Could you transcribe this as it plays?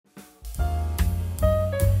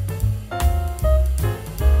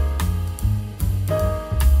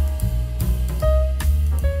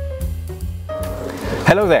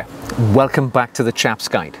Hello there, welcome back to the Chap's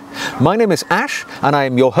Guide. My name is Ash and I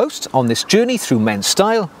am your host on this journey through men's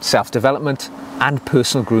style, self-development and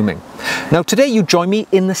personal grooming. Now today you join me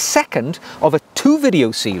in the second of a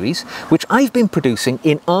 2-video series which I've been producing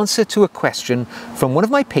in answer to a question from one of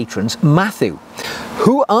my patrons, Matthew,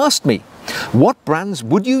 who asked me, what brands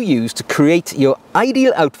would you use to create your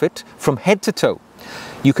ideal outfit from head to toe?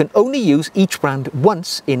 You can only use each brand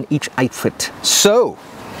once in each outfit.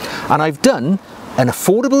 And I've done an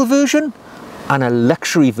affordable version and a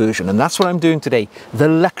luxury version, and that's what I'm doing today, the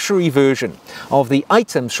luxury version of the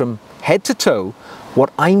items from head to toe,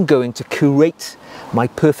 what I'm going to curate my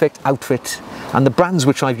perfect outfit and the brands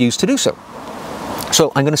which I've used to do so.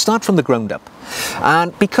 So I'm going to start from the ground up,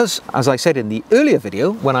 and because, as I said in the earlier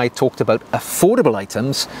video when I talked about affordable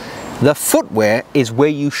items, the footwear is where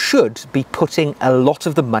you should be putting a lot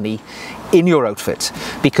of the money in your outfit,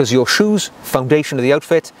 because your shoes, foundation of the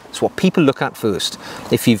outfit, is what people look at first.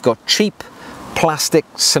 If you've got cheap plastic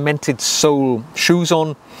cemented sole shoes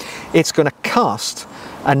on, it's going to cast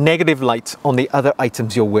a negative light on the other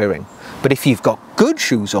items you're wearing. But if you've got good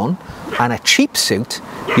shoes on and a cheap suit,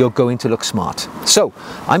 you're going to look smart. So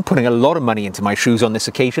I'm putting a lot of money into my shoes on this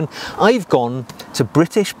occasion. I've gone to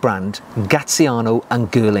British brand Gaziano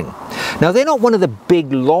and Girling. Now they're not one of the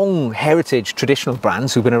big long heritage traditional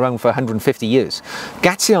brands who've been around for 150 years.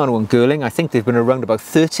 Gaziano and Girling, I think they've been around about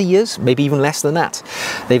 30 years, maybe even less than that.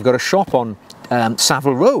 They've got a shop on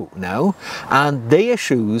Savile Row now, and their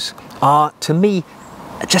shoes are, to me,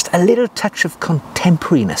 just a little touch of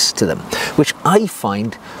contemporariness to them, which I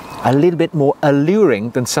find a little bit more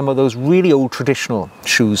alluring than some of those really old traditional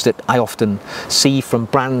shoes that I often see from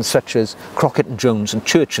brands such as Crockett & Jones and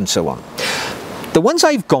Church and so on. The ones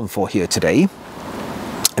I've gone for here today,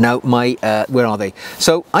 now where are they?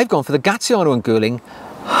 So I've gone for the Gaziano and Girling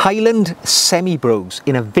Highland semi-brogues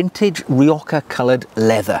in a vintage Rioja coloured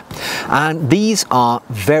leather, and these are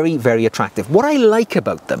very, very attractive. What I like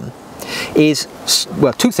about them is,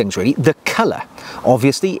 well, two things really. The colour,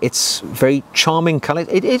 obviously, it's very charming colour.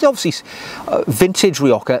 It's obviously vintage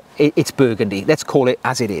Rioja, it's burgundy, let's call it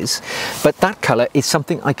as it is. But that colour is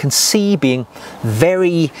something I can see being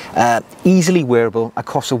very easily wearable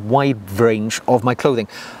across a wide range of my clothing.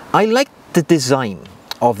 I like the design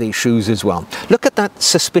of these shoes as well. Look at that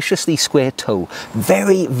suspiciously square toe.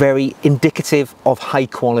 Very, very indicative of high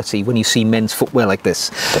quality when you see men's footwear like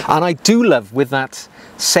this. And I do love with that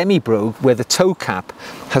semi-brogue where the toe cap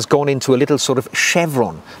has gone into a little sort of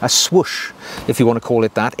chevron, a swoosh, if you want to call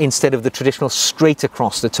it that, instead of the traditional straight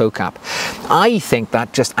across the toe cap. I think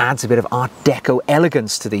that just adds a bit of Art Deco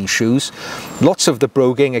elegance to these shoes. Lots of the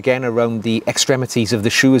broguing again around the extremities of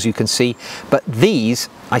the shoe, as you can see, but these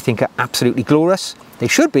I think are absolutely glorious. They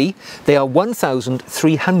should be. They are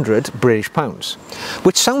 1,300 British pounds,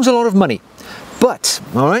 which sounds a lot of money. But,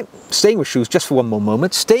 all right, staying with shoes just for one more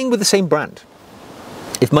moment, staying with the same brand.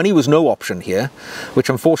 If money was no option here, which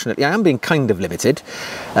unfortunately I am being kind of limited,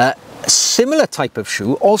 similar type of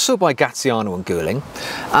shoe, also by Gaziano and Girling,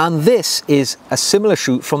 and this is a similar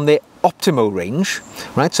shoe from their Optimo range,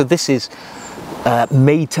 right? So this is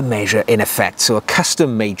made to measure in effect, so a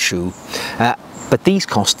custom made shoe. But these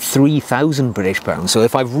cost 3,000 British pounds. So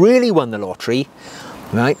if I've really won the lottery,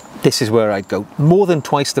 right, this is where I'd go. More than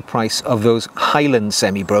twice the price of those Highland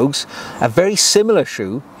semi-brogues. A very similar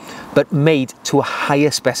shoe, but made to a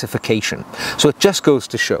higher specification. So it just goes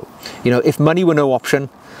to show, you know, if money were no option,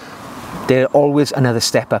 there's always another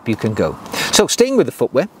step up you can go. So staying with the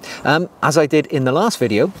footwear, as I did in the last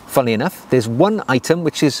video, funnily enough, there's one item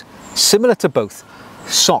which is similar to both.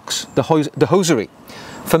 Socks, the hosiery.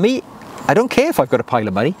 For me, I don't care if I've got a pile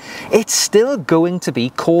of money, it's still going to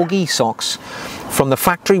be corgi socks from the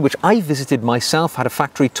factory, which I visited myself, had a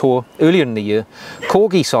factory tour earlier in the year.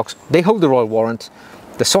 Corgi socks, they hold the royal warrant.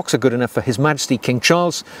 The socks are good enough for His Majesty King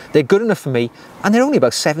Charles, they're good enough for me, and they're only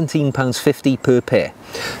about £17.50 per pair.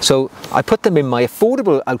 So I put them in my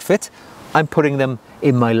affordable outfit, I'm putting them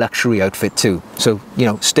in my luxury outfit too. So, you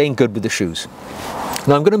know, staying good with the shoes.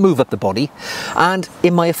 Now I'm going to move up the body, and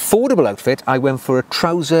in my affordable outfit I went for a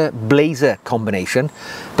trouser blazer combination,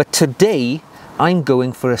 but today I'm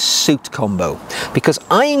going for a suit combo, because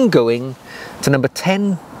I'm going to number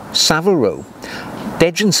 10 Savile Row,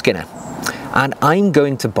 Dedge & Skinner, and I'm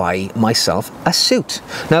going to buy myself a suit.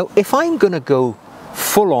 Now if I'm going to go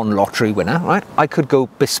full-on lottery winner, right, I could go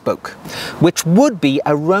bespoke, which would be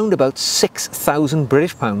around about 6,000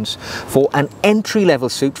 British pounds for an entry-level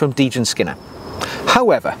suit from Dedge & Skinner.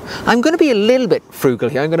 However, I'm going to be a little bit frugal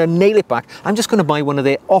here. I'm going to nail it back. I'm just going to buy one of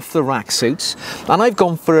their off-the-rack suits, and I've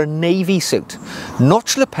gone for a navy suit.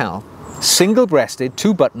 Notch lapel, single-breasted,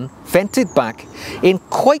 2-button, vented back, in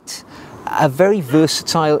quite a very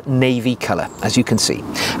versatile navy colour, as you can see.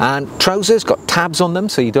 And trousers got tabs on them,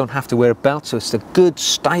 so you don't have to wear a belt, so it's a good,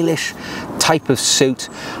 stylish type of suit.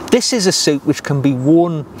 This is a suit which can be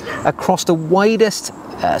worn across the widest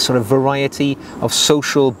sort of variety of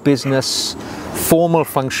social, business, formal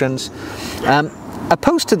functions.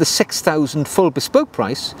 Opposed to the £6,000 full bespoke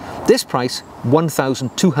price, this price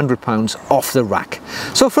 £1,200 off the rack.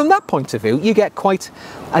 So from that point of view, you get quite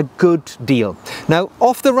a good deal. Now,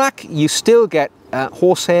 off the rack, you still get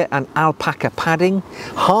horsehair and alpaca padding,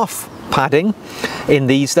 half padding in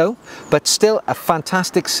these though, but still a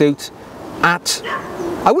fantastic suit at,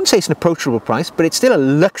 I wouldn't say it's an approachable price, but it's still a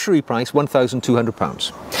luxury price,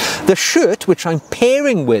 £1,200. The shirt, which I'm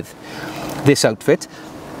pairing with this outfit,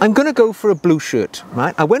 I'm going to go for a blue shirt,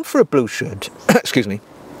 right? I went for a blue shirt, excuse me.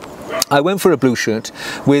 I went for a blue shirt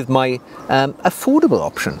with my affordable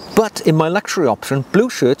option, but in my luxury option, blue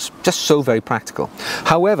shirts just so very practical.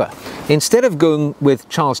 However, instead of going with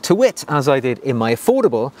Charles Tyrwhitt as I did in my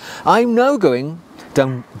affordable, I'm now going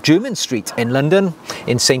down Jermyn Street in London,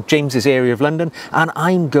 in St James's area of London, and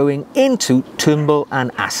I'm going into Turnbull and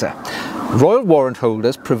Asser, Royal Warrant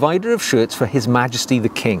holders, provider of shirts for His Majesty the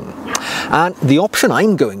King. And the option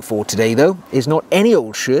I'm going for today though is not any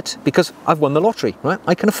old shirt, because I've won the lottery, right?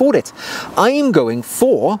 I can afford it. I'm going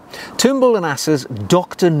for Turnbull and Asser's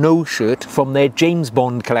Dr. No shirt from their James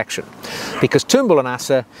Bond collection. Because Turnbull and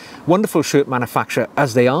Asser, wonderful shirt manufacturer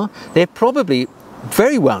as they are, they're probably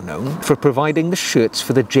very well known for providing the shirts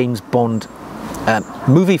for the James Bond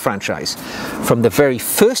movie franchise. From the very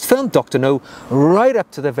first film, Dr. No, right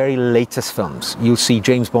up to the very latest films, you'll see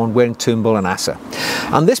James Bond wearing Turnbull and Asser.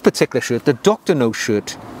 And this particular shirt, the Dr. No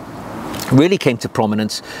shirt, really came to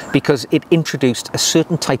prominence because it introduced a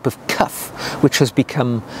certain type of cuff which has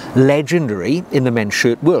become legendary in the men's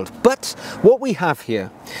shirt world. But what we have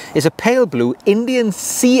here is a pale blue Indian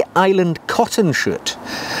Sea Island cotton shirt,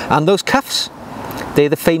 and those cuffs, they're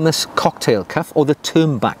the famous cocktail cuff, or the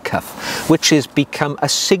turn-back cuff, which has become a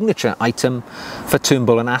signature item for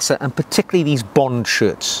Turnbull and Asser, and particularly these Bond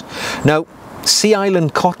shirts. Now, Sea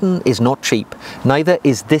Island cotton is not cheap, neither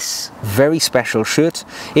is this very special shirt.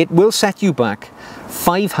 It will set you back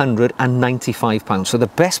 £595, so the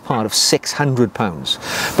best part of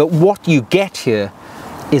 £600. But what you get here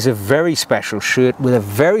is a very special shirt with a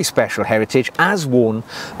very special heritage, as worn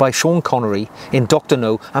by Sean Connery in Dr.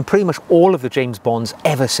 No and pretty much all of the James Bonds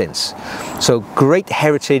ever since. So great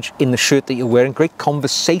heritage in the shirt that you're wearing, great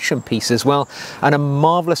conversation piece as well, and a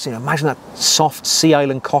marvellous, you know, imagine that soft Sea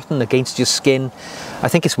Island cotton against your skin. I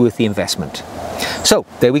think it's worth the investment. So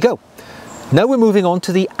there we go. Now we're moving on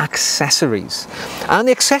to the accessories. And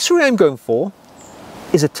the accessory I'm going for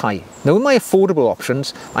is a tie. Now in my affordable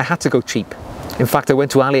options, I had to go cheap. In fact, I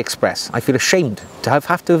went to AliExpress. I feel ashamed to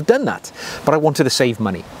have to have done that, but I wanted to save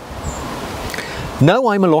money. Now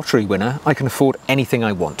I'm a lottery winner, I can afford anything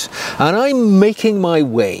I want. And I'm making my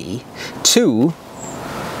way to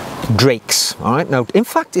Drake's. All right. Now, in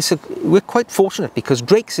fact, we're quite fortunate because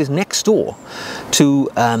Drake's is next door to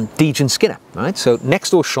Deej & Skinner. Right. So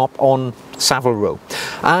next door shop on Savile Row.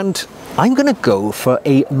 And I'm going to go for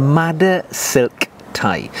a madder silk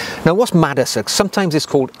tie. Now, what's madder silk? Sometimes it's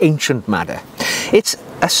called ancient madder. It's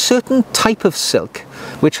a certain type of silk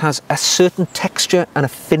which has a certain texture and a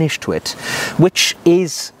finish to it, which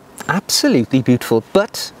is absolutely beautiful,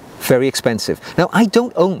 but very expensive. Now, I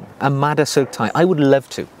don't own a madder silk tie. I would love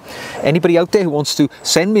to. Anybody out there who wants to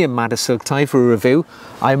send me a madder silk tie for a review,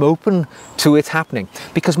 I'm open to it happening.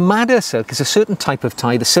 Because madder silk is a certain type of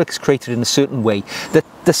tie. The silk is created in a certain way.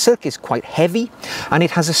 The silk is quite heavy and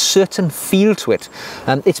it has a certain feel to it.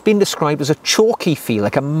 It's been described as a chalky feel,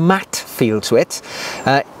 like a matte feel to it.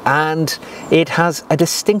 And it has a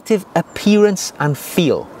distinctive appearance and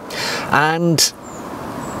feel. And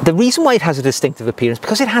the reason why it has a distinctive appearance,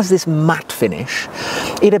 because it has this matte finish,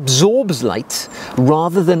 it absorbs light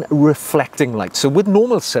rather than reflecting light. So with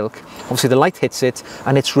normal silk, obviously the light hits it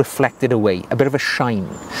and it's reflected away, a bit of a shine.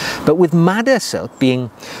 But with madder silk being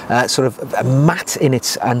sort of matte in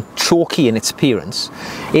its and chalky in its appearance,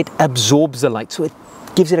 it absorbs the light, so it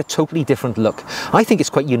gives it a totally different look. I think it's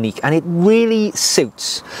quite unique and it really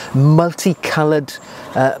suits multicoloured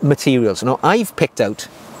materials. Now, I've picked out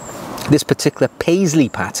this particular paisley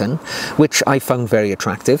pattern, which I found very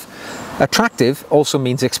attractive. Attractive also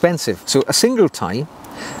means expensive. So a single tie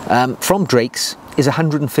from Drake's is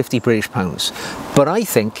 150 British pounds. But I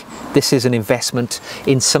think this is an investment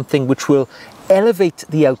in something which will elevate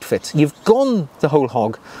the outfit. You've gone the whole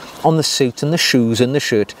hog on the suit and the shoes and the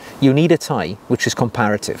shirt. You need a tie, which is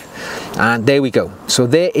comparative. And there we go. So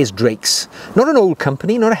there is Drake's. Not an old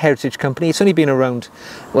company, not a heritage company. It's only been around,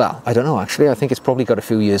 well, I don't know actually. I think it's probably got a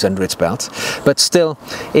few years under its belt. But still,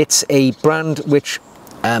 it's a brand which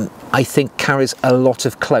I think carries a lot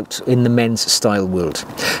of clout in the men's style world.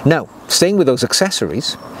 Now, staying with those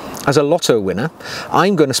accessories, as a lotto winner,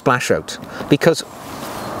 I'm going to splash out because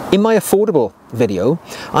in my affordable video,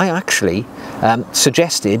 I actually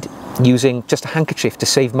suggested using just a handkerchief to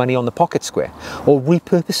save money on the pocket square, or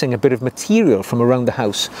repurposing a bit of material from around the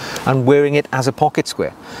house and wearing it as a pocket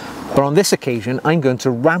square. But on this occasion, I'm going to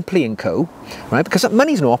Rampley & Co, right? Because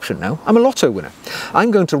money's no option now. I'm a lotto winner.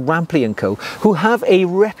 I'm going to Rampley & Co, who have a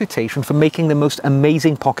reputation for making the most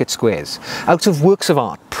amazing pocket squares out of works of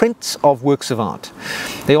art, prints of works of art.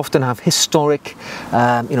 They often have historic,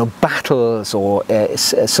 battles or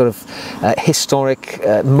historic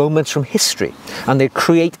moments from history, and they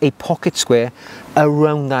create a pocket square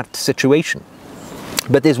around that situation.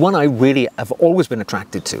 But there's one I really have always been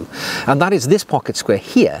attracted to, and that is this pocket square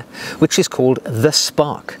here, which is called the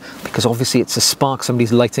Spark, because obviously it's a spark,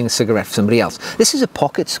 somebody's lighting a cigarette for somebody else. This is a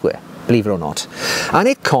pocket square, believe it or not, and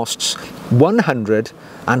it costs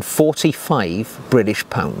 145 British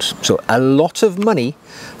pounds. So a lot of money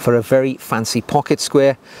for a very fancy pocket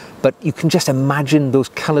square, but you can just imagine those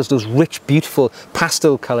colours, those rich, beautiful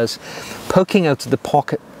pastel colours poking out of the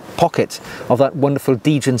pocket of that wonderful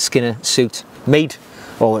Dejan Skinner suit, made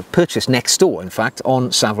or purchased next door, in fact,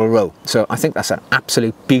 on Savile Row. So I think that's an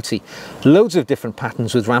absolute beauty. Loads of different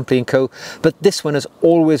patterns with Rampley & Co, but this one has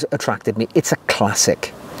always attracted me. It's a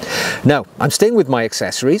classic. Now, I'm staying with my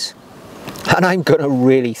accessories, and I'm going to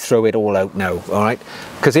really throw it all out now, all right?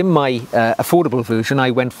 Because in my affordable version,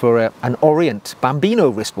 I went for an Orient Bambino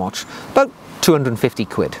wristwatch, about 250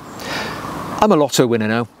 quid. I'm a lotto winner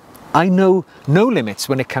now. I know no limits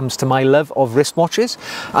when it comes to my love of wristwatches,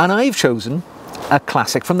 and I've chosen a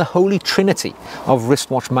classic from the holy trinity of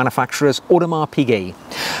wristwatch manufacturers, Audemars Piguet.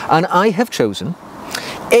 And I have chosen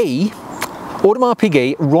a Audemars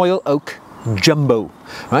Piguet Royal Oak Jumbo.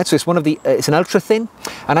 Right, so it's one of the, it's an ultra thin,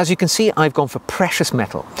 and as you can see, I've gone for precious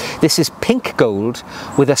metal. This is pink gold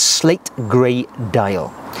with a slate grey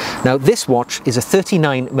dial. Now this watch is a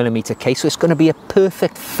 39mm case, so it's going to be a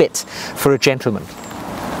perfect fit for a gentleman.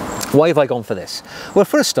 Why have I gone for this? Well,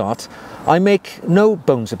 for a start, I make no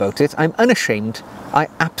bones about it. I'm unashamed. I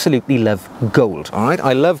absolutely love gold, all right?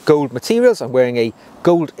 I love gold materials. I'm wearing a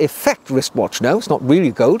gold effect wristwatch now. It's not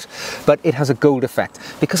really gold, but it has a gold effect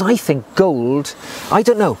because I think gold, I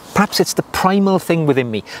don't know, perhaps it's the primal thing within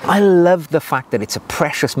me. I love the fact that it's a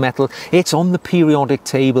precious metal. It's on the periodic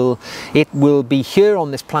table. It will be here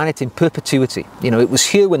on this planet in perpetuity. You know, it was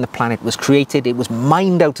here when the planet was created. It was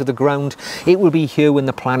mined out of the ground. It will be here when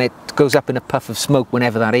the planet goes up in a puff of smoke,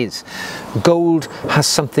 whenever that is. Gold has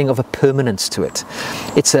something of a permanence to it.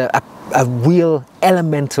 It's a real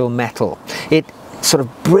elemental metal. It sort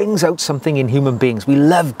of brings out something in human beings. We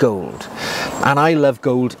love gold, and I love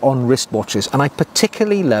gold on wristwatches, and I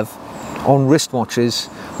particularly love on wristwatches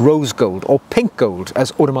rose gold or pink gold,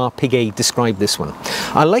 as Audemars Piguet described this one.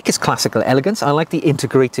 I like its classical elegance. I like the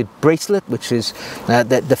integrated bracelet, which is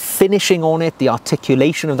the finishing on it, the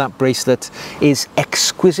articulation of that bracelet is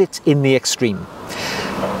exquisite in the extreme.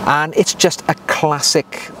 And it's just a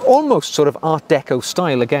classic, almost sort of Art Deco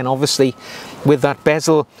style. Again, obviously, with that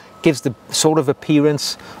bezel, gives the sort of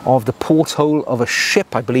appearance of the porthole of a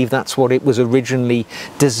ship. I believe that's what it was originally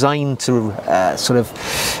designed to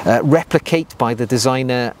replicate by the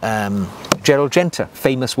designer Gerald Genta,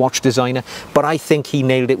 famous watch designer. But I think he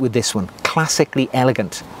nailed it with this one. Classically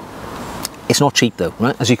elegant. It's not cheap though,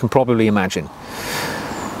 right? As you can probably imagine.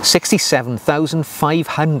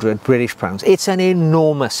 67,500 British pounds. It's an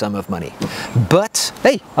enormous sum of money. But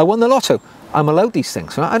hey, I won the lotto. I'm allowed these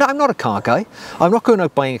things. I'm not a car guy. I'm not going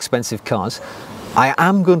out buying expensive cars. I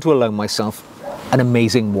am going to allow myself an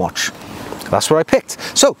amazing watch. That's what I picked.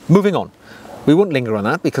 So, moving on. We won't linger on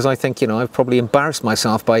that because I think, you know, I've probably embarrassed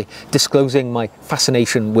myself by disclosing my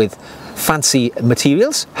fascination with fancy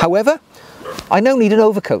materials. However, I now need an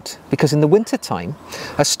overcoat because in the winter time,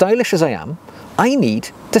 as stylish as I am, I need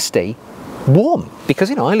to stay warm because,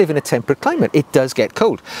 you know, I live in a temperate climate. It does get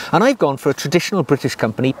cold, and I've gone for a traditional British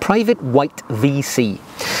company, Private White VC,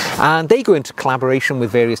 and they go into collaboration with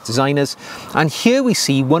various designers, and here we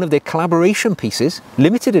see one of their collaboration pieces,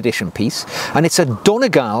 limited edition piece, and it's a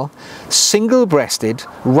Donegal single-breasted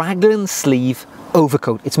raglan sleeve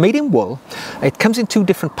overcoat. It's made in wool. It comes in two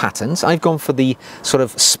different patterns. I've gone for the sort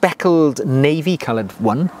of speckled navy coloured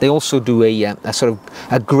one. They also do a sort of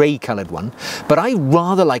a grey coloured one, but I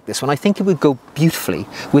rather like this one. I think it would go beautifully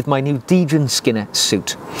with my new Dejan Skinner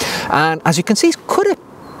suit. And as you can see, it's quite a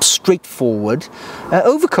straightforward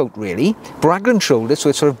overcoat really. Raglan shoulders, so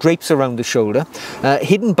it sort of drapes around the shoulder.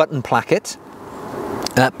 Hidden button placket.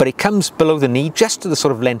 But it comes below the knee, just to the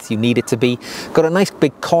sort of length you need it to be. Got a nice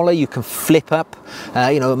big collar you can flip up.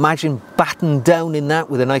 You know, imagine battened down in that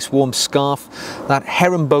with a nice warm scarf. That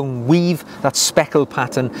herringbone weave, that speckle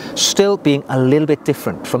pattern, still being a little bit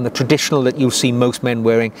different from the traditional that you'll see most men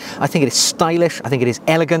wearing. I think it is stylish, I think it is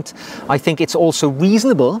elegant. I think it's also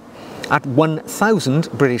reasonable at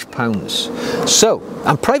 £1,000 British pounds. So,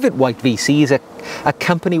 and Private White VC is a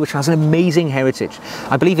company which has an amazing heritage.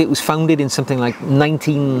 I believe it was founded in something like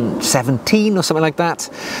 1917 or something like that,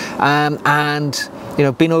 and you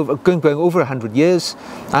know, been going over 100 years.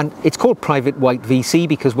 And it's called Private White VC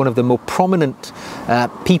because one of the more prominent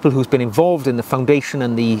people who's been involved in the foundation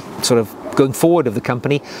and the sort of going forward of the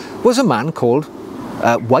company was a man called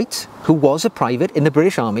White, who was a private in the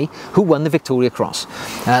British Army who won the Victoria Cross.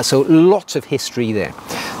 So lots of history there.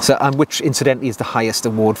 So, which incidentally is the highest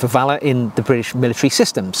award for valour in the British military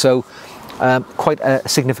system. So quite a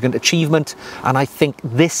significant achievement. And I think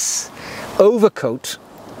this overcoat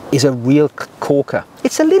is a real corker.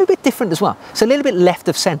 It's a little bit different as well. It's a little bit left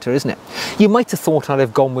of centre, isn't it? You might have thought I'd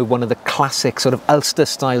have gone with one of the classic sort of Ulster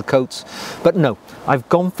style coats, but no, I've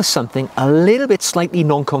gone for something a little bit slightly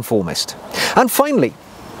non-conformist. And finally,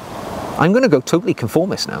 I'm going to go totally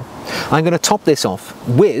conformist now. I'm going to top this off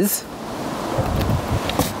with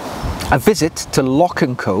a visit to Lock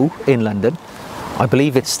 & Co in London. I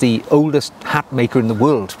believe it's the oldest hat maker in the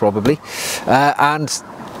world, probably. And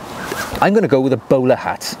I'm going to go with a bowler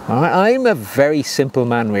hat. All right? I'm a very simple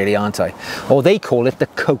man, really, aren't I? Or they call it the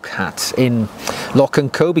Coke hat in Lock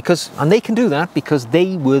 & Co. And they can do that because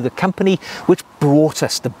they were the company which brought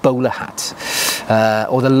us the bowler hat,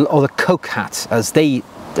 or the Coke hat, as they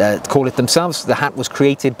call it themselves. The hat was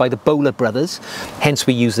created by the Bowler brothers, hence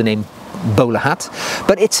we use the name bowler hat.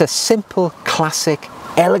 But it's a simple, classic,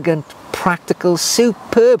 elegant, practical,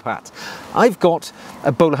 superb hat. I've got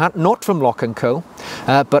a bowler hat, not from Lock & Co,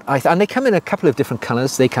 and they come in a couple of different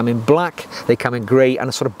colours. They come in black, they come in grey, and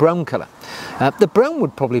a sort of brown colour. The brown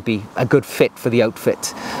would probably be a good fit for the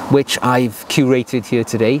outfit, which I've curated here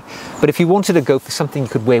today. But if you wanted to go for something you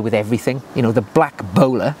could wear with everything, you know, the black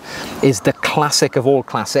bowler is the classic of all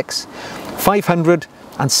classics.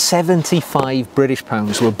 575 British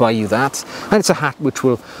pounds will buy you that, and it's a hat which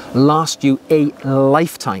will last you a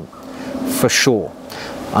lifetime for sure.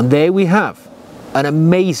 And there we have an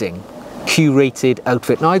amazing curated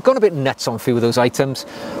outfit. Now, I've gone a bit nuts on a few of those items.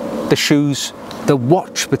 The shoes, the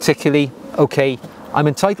watch particularly. Okay, I'm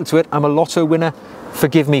entitled to it. I'm a lotto winner.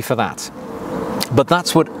 Forgive me for that. But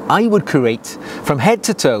that's what I would curate from head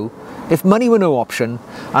to toe if money were no option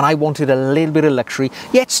and I wanted a little bit of luxury,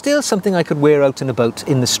 yet still something I could wear out and about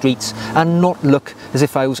in the streets and not look as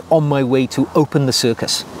if I was on my way to open the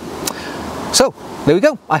circus. So, there we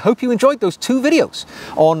go. I hope you enjoyed those two videos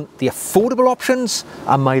on the affordable options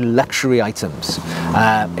and my luxury items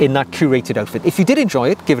in that curated outfit. If you did enjoy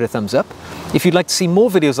it, give it a thumbs up. If you'd like to see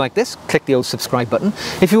more videos like this, click the old subscribe button.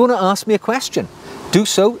 If you want to ask me a question, do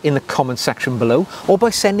so in the comment section below or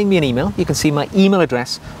by sending me an email. You can see my email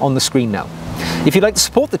address on the screen now. If you'd like to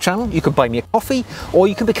support the channel, you can buy me a coffee or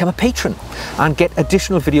you can become a patron and get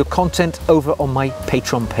additional video content over on my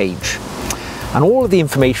Patreon page. And all of the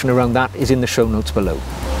information around that is in the show notes below.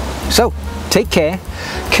 So, take care,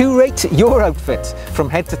 curate your outfit from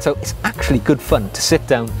head to toe. It's actually good fun to sit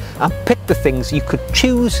down and pick the things you could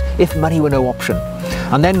choose if money were no option.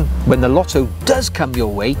 And then when the lotto does come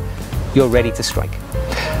your way, you're ready to strike.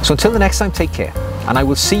 So until the next time, take care, and I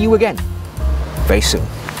will see you again very soon.